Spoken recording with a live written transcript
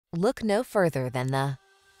Look no further than the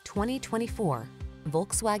 2024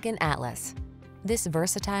 Volkswagen Atlas. This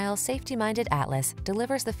versatile, safety-minded Atlas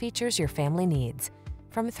delivers the features your family needs.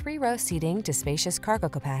 From three-row seating to spacious cargo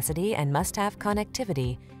capacity and must-have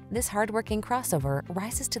connectivity, this hardworking crossover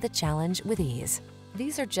rises to the challenge with ease.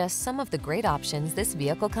 These are just some of the great options this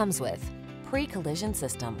vehicle comes with: pre-collision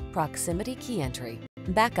system, proximity key entry,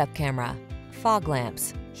 backup camera, fog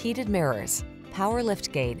lamps, heated mirrors, power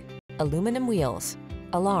liftgate, aluminum wheels,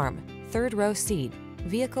 alarm, third-row seat,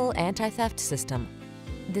 vehicle anti-theft system.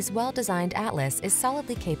 This well-designed Atlas is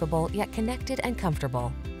solidly capable yet connected and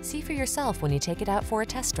comfortable. See for yourself when you take it out for a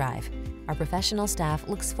test drive. Our professional staff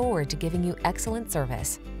looks forward to giving you excellent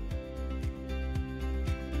service.